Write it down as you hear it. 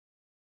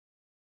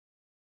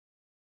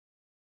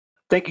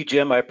Thank you,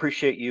 Jim. I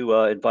appreciate you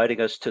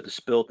inviting us to the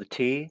Spill the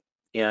Tea.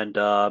 And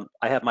I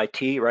have my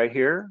tea right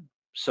here,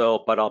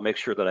 but I'll make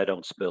sure that I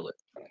don't spill it.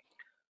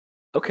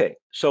 Okay,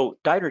 so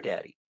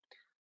DinerDaddy.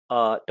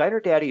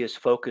 DinerDaddy is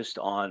focused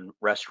on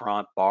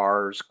restaurant,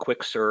 bars,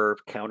 quick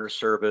serve, counter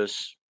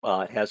service.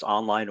 It has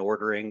online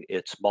ordering.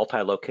 It's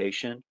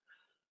multi-location,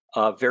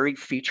 very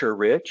feature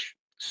rich.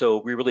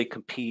 So we really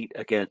compete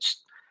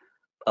against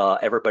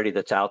everybody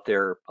that's out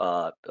there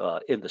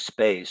in the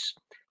space.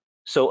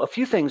 So a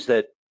few things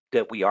that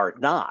we are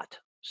not.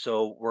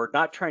 So we're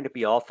not trying to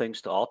be all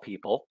things to all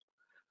people.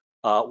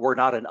 We're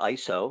not an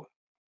ISO.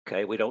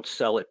 Okay, we don't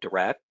sell it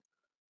direct.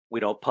 We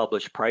don't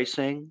publish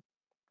pricing.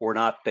 We're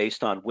not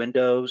based on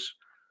Windows.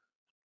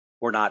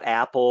 We're not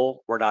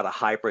Apple. We're not a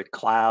hybrid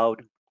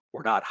cloud.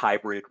 We're not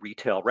hybrid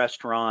retail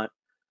restaurant.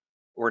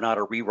 We're not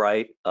a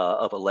rewrite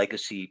of a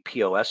legacy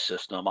POS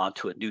system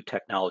onto a new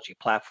technology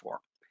platform.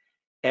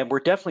 And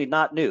we're definitely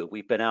not new.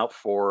 We've been out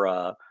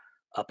for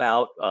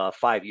about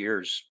 5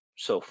 years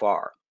so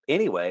far.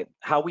 Anyway,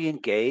 how we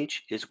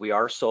engage is we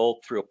are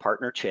sold through a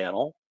partner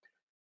channel.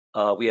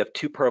 We have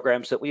two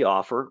programs that we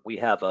offer. We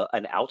have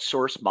an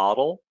outsource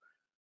model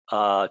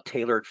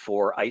tailored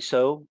for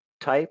ISO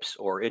types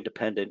or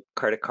independent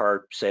credit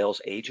card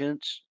sales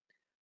agents,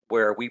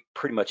 where we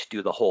pretty much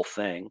do the whole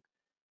thing.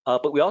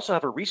 But we also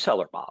have a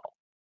reseller model.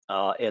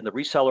 And the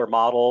reseller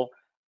model,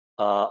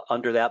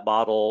 under that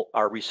model,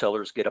 our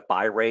resellers get a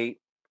buy rate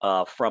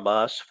from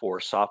us for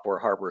software,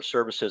 hardware,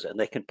 services, and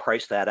they can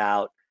price that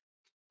out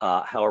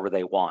however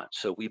they want.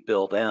 So we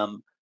bill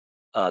them,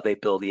 they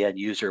bill the end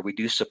user. We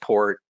do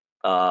support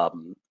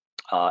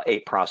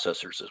 8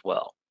 processors as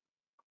well.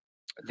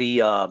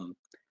 The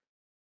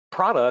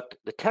product,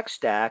 the tech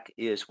stack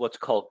is what's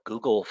called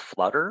Google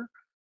Flutter.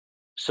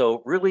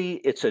 So really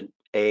it's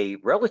a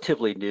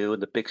relatively new, in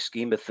the big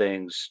scheme of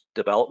things,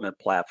 development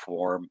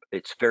platform.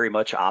 It's very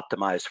much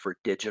optimized for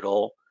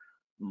digital,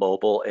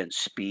 mobile, and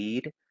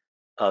speed.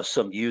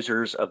 Some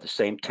users of the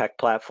same tech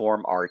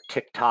platform are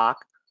TikTok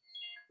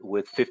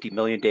with 50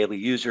 million daily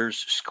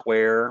users,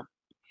 Square,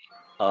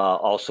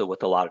 also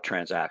with a lot of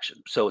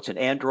transactions. So it's an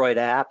Android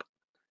app,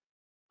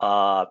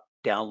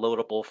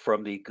 downloadable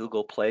from the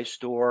Google Play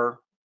Store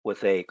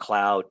with a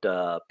cloud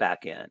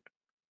backend.